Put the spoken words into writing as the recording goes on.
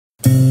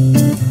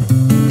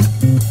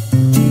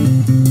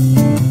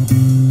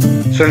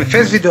So in the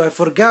first video I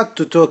forgot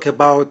to talk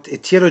about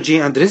etiology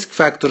and risk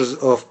factors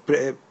of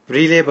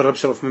pre-labor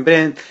rupture of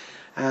membrane.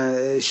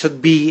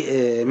 Should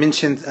be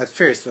mentioned at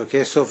first,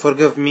 okay? So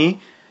forgive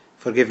me,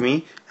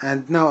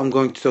 and now I'm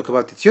going to talk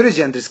about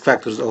etiology and risk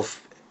factors of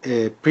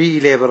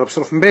pre-labor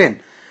rupture of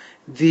membrane.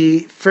 The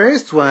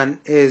first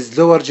one is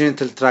lower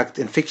genital tract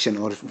infection,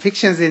 or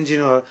infections in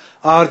general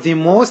are the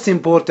most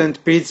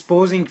important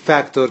predisposing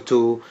factor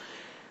to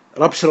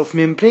rupture of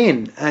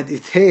membrane, and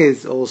it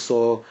is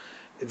also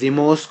the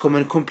most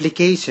common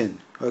complication,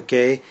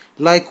 okay?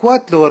 Like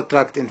what? Lower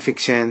tract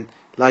infection,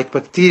 like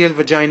bacterial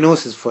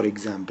vaginosis, for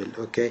example,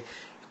 okay?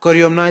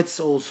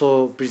 Chorionitis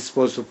also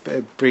predisposed to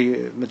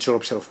premature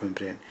rupture of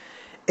membrane.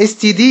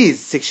 STDs,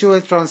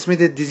 sexually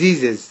transmitted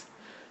diseases.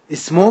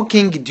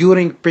 Smoking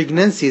during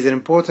pregnancy is an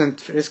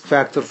important risk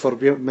factor for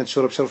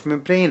premature rupture of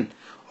membrane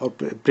or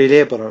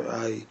pre-labor.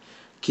 I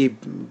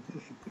keep,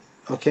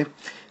 okay?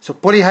 So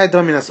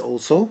polyhydramnios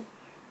also,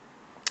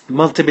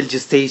 multiple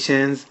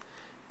gestations,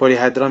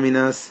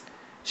 polyhydramnios,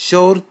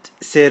 short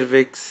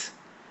cervix,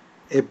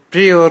 a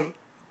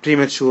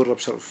premature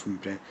rupture of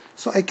membrane.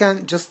 So I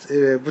can just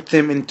put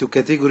them into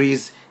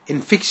categories.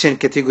 Infection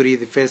category,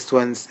 the first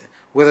ones,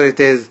 whether it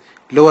is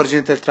lower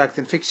genital tract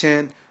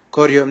infection,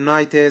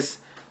 chorionitis,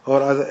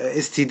 or other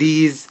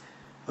STDs,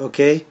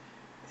 okay?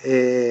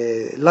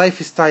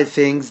 Lifestyle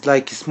things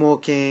like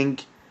smoking,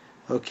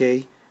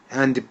 okay,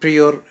 and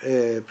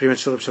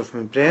premature rupture of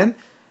membrane,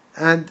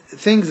 and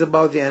things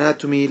about the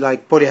anatomy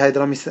like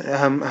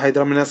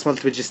polyhydramnios,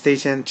 multiple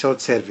gestation,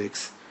 short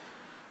cervix.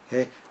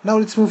 Okay. Now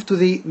let's move to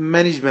the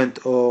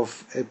management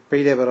of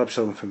pre-labor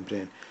rupture of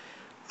membrane.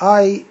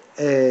 I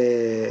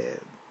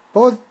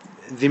put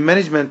the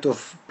management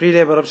of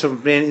pre-labor rupture of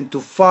membrane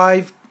into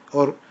 5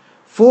 or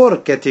 4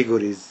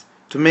 categories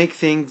to make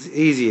things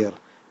easier.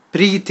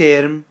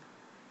 Preterm,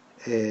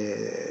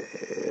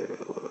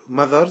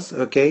 mothers,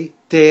 okay,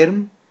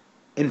 term,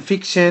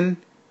 infection,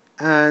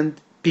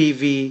 and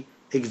PV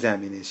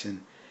examination.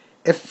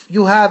 If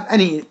you have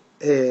any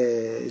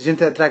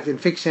genital tract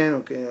infection,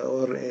 okay,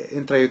 or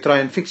intrauterine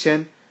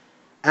infection,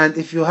 and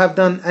if you have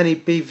done any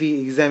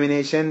PV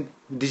examination,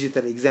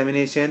 digital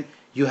examination,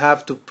 you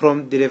have to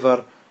prompt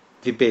deliver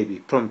the baby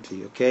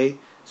promptly, okay?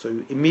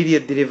 So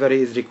immediate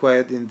delivery is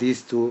required in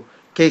these 2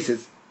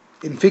 cases,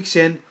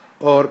 infection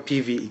or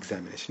PV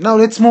examination. Now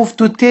let's move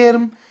to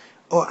term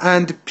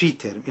and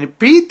preterm. In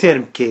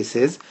preterm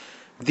cases,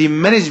 the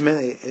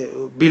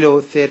management below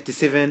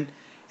 37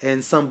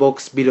 and some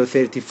box below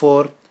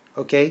 34,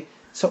 okay?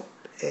 So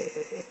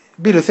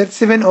below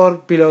 37 or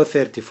below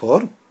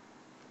 34,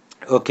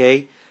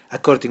 okay,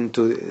 according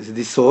to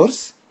the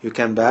source. You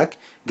can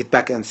get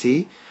back and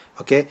see,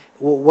 okay?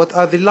 What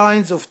are the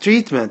lines of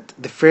treatment?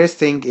 The first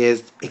thing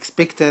is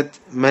expectant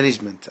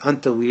management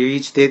until we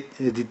reach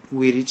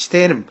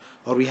term,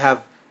 or we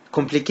have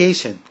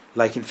complication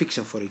like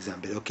infection, for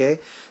example, okay?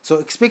 So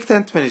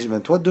expectant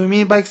management, what do we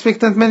mean by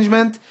expectant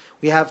management?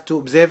 We have to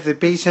observe the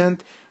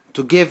patient,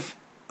 to give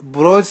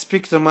broad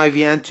spectrum IV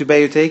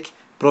antibiotic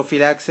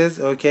prophylaxis,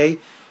 okay,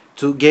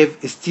 to give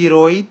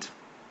steroid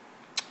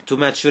to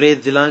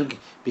maturate the lung,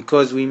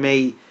 because we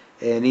may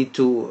need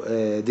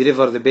to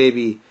deliver the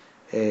baby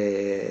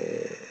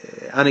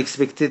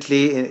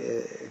unexpectedly,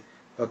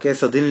 okay,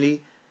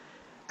 suddenly,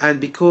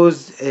 and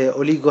because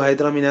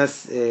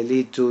oligohydramnios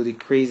lead to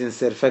decrease in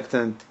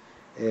surfactant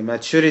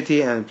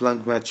maturity and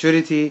lung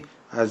maturity,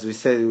 as we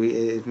said,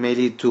 it may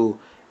lead to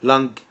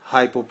lung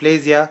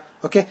hypoplasia,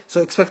 okay?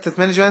 So expectant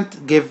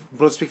management, give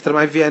broad spectrum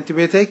IV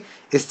antibiotic,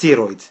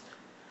 steroids.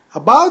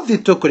 About the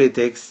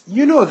tocolytics,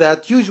 you know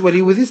that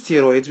usually with the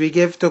steroids we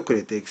give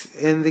tocolytics.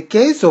 In the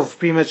case of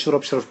premature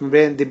rupture of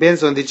membrane,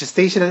 depends on the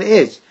gestational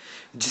age.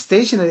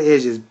 Gestational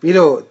age is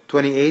below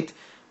 28,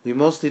 we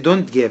mostly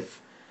don't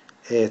give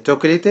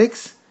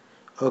tocolytics,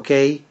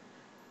 okay?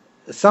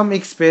 Some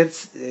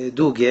experts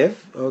do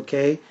give,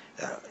 okay?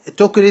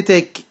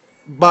 Tocolytic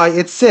by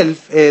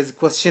itself is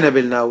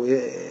questionable now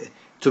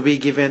to be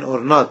given or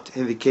not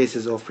in the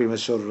cases of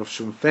premature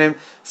rupture of membrane.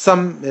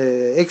 Some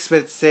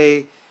experts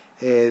say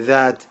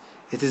that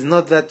it is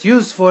not that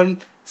useful.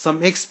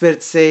 Some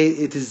experts say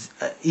it is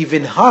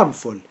even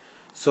harmful.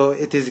 So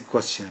it is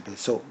questionable.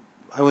 So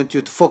I want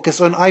you to focus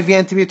on IV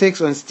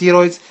antibiotics, on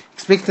steroids,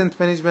 expectant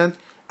management,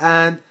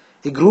 and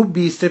a group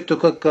B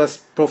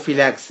streptococcus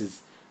prophylaxis.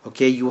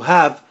 Okay, you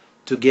have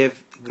to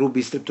give group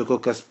B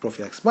streptococcus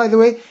prophylaxis. By the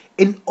way,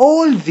 in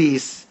all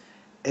these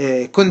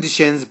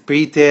conditions,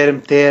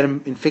 preterm,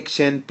 term,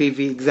 infection,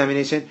 PV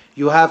examination,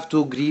 you have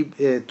to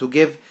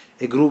give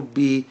a group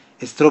B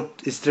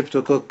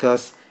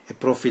streptococcus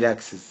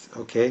prophylaxis,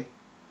 okay?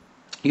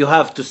 You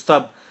have to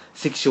stop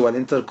sexual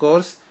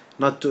intercourse,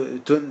 not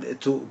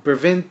to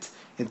prevent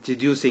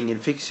introducing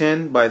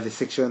infection by the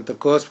sexual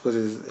intercourse, because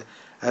it's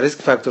a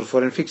risk factor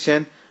for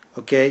infection,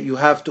 okay? You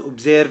have to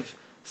observe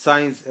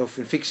signs of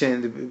infection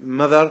in the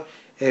mother.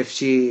 If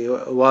she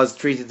was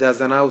treated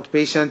as an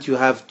outpatient, you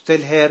have to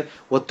tell her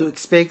what to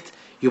expect.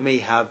 You may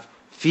have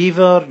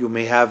fever, you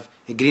may have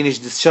a greenish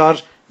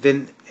discharge,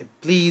 then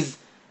please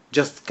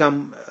just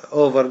come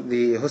over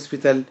the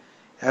hospital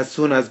as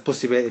soon as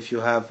possible if you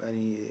have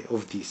any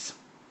of these.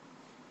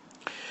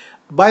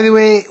 By the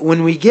way,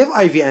 when we give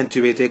IV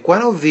antibiotic,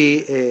 one of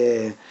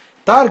the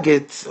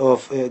targets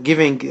of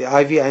giving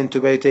IV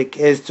antibiotic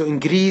is to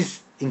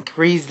increase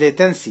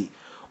latency.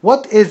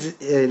 What is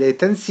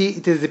latency?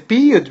 It is the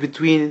period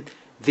between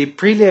the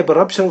pre-labor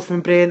rupture of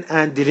membrane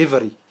and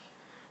delivery.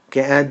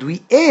 Okay, and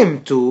we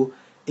aim to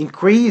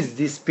increase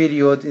this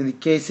period in the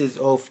cases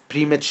of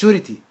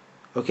prematurity,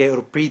 okay,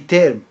 or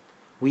preterm.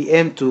 We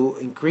aim to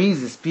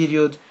increase this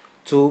period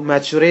to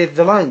maturate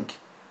the lung.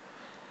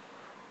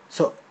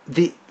 So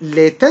the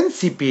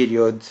latency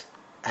period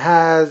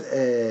has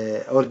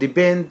or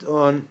depends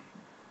on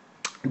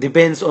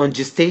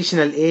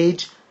gestational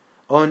age,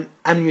 on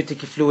amniotic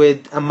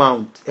fluid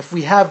amount. If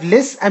we have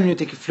less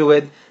amniotic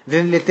fluid,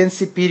 then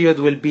latency period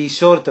will be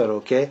shorter.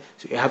 Okay,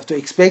 so you have to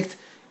expect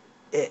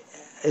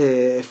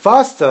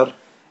faster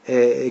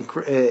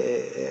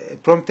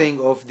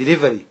prompting of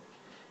delivery.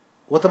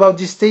 What about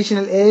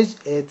gestational age?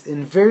 It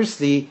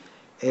inversely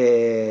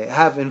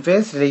have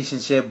inverse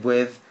relationship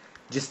with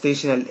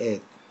gestational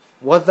age.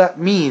 What that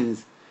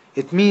means?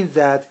 It means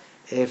that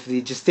if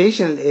the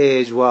gestational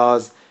age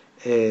was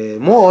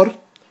more,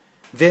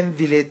 then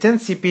the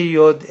latency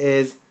period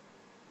is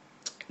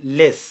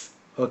less.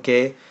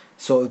 Okay,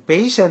 so a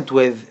patient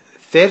with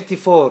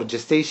 34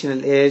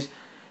 gestational age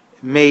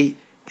may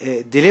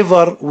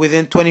deliver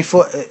within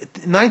 24.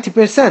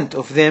 90%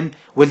 of them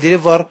will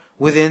deliver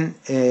within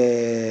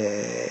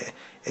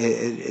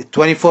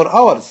 24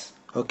 hours.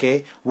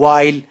 Okay,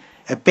 while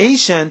a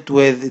patient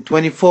with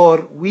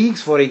 24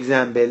 weeks, for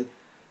example,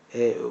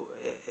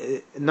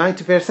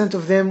 90%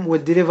 of them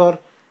will deliver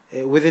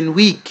within a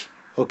week.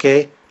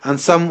 Okay, and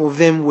some of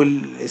them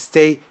will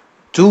stay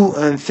 2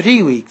 and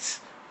 3 weeks.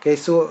 Okay,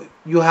 so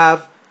you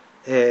have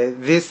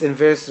this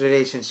inverse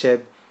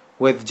relationship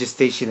with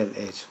gestational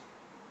age.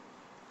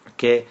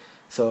 Okay,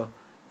 so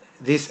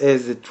this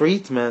is the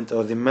treatment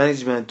or the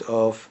management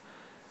of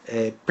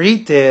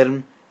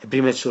preterm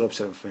premature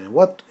rupture of membrane.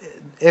 What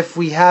if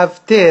we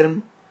have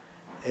term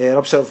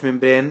rupture of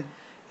membrane?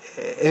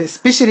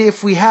 Especially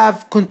if we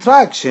have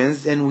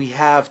contractions, then we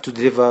have to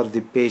deliver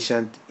the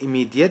patient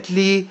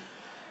immediately.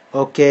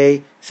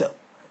 Okay, so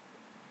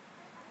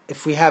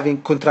if we have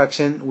in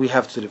contraction, we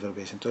have to deliver the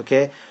patient.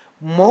 Okay,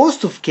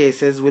 most of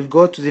cases will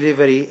go to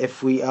delivery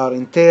if we are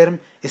in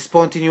term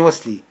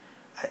spontaneously.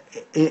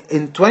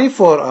 In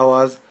 24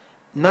 hours,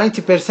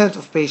 90%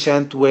 of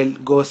patients will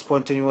go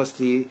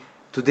spontaneously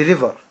to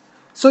deliver.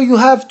 So you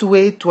have to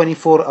wait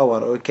 24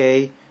 hours,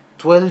 okay?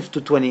 12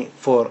 to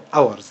 24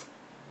 hours.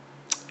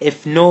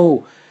 If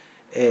no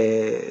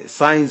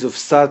signs of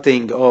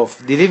starting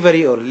of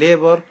delivery or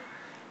labor,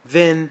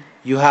 then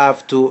you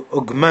have to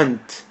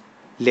augment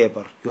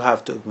labor. You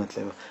have to augment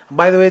labor.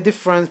 By the way,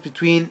 difference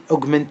between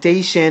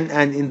augmentation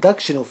and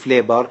induction of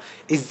labor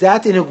is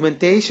that in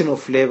augmentation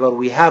of labor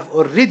we have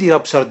already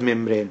ruptured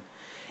membrane.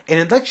 In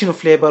induction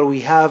of labor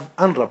we have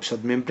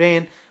unruptured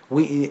membrane.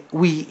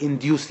 We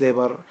induce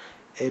labor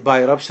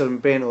by ruptured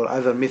membrane or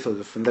other methods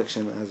of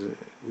induction, as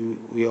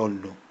we all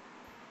know.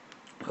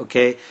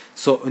 Okay,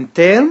 so in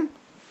term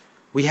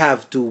we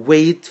have to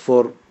wait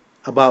for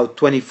about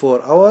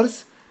 24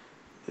 hours.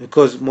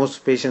 Because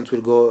most patients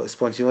will go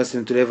spontaneously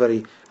into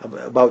delivery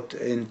about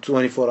in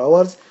 24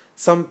 hours.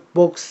 Some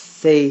books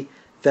say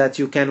that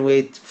you can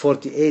wait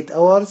 48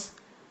 hours.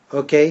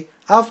 Okay,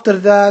 after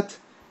that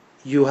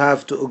you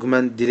have to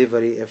augment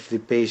delivery if the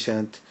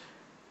patient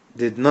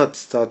did not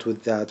start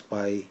with that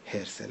by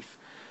herself.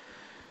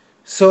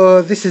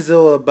 So this is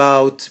all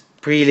about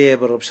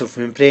pre-labor rupture of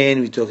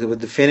membrane. We talked about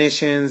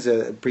definitions,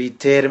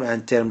 preterm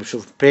and term rupture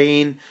of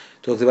membrane.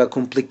 Talked about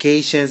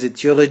complications,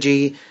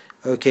 etiology.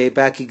 Okay,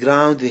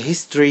 background, the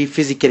history,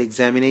 physical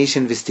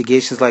examination,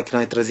 investigations like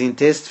nitrazine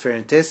test,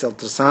 ferrin test,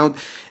 ultrasound,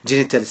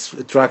 genital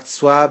tract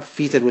swab,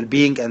 fetal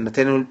well-being and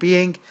maternal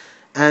well-being,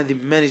 and the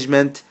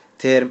management,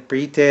 term,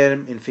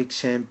 preterm,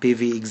 infection,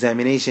 PV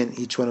examination.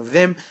 Each one of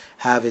them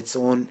have its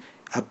own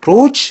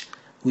approach.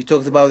 We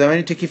talked about the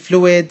amniotic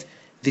fluid,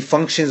 the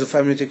functions of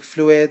amniotic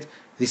fluid,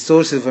 the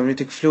sources of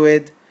amniotic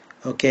fluid,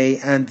 okay,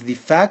 and the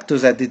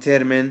factors that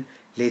determine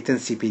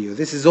latency period.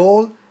 This is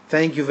all.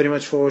 Thank you very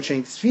much for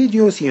watching this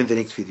video. See you in the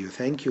next video.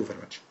 Thank you very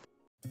much.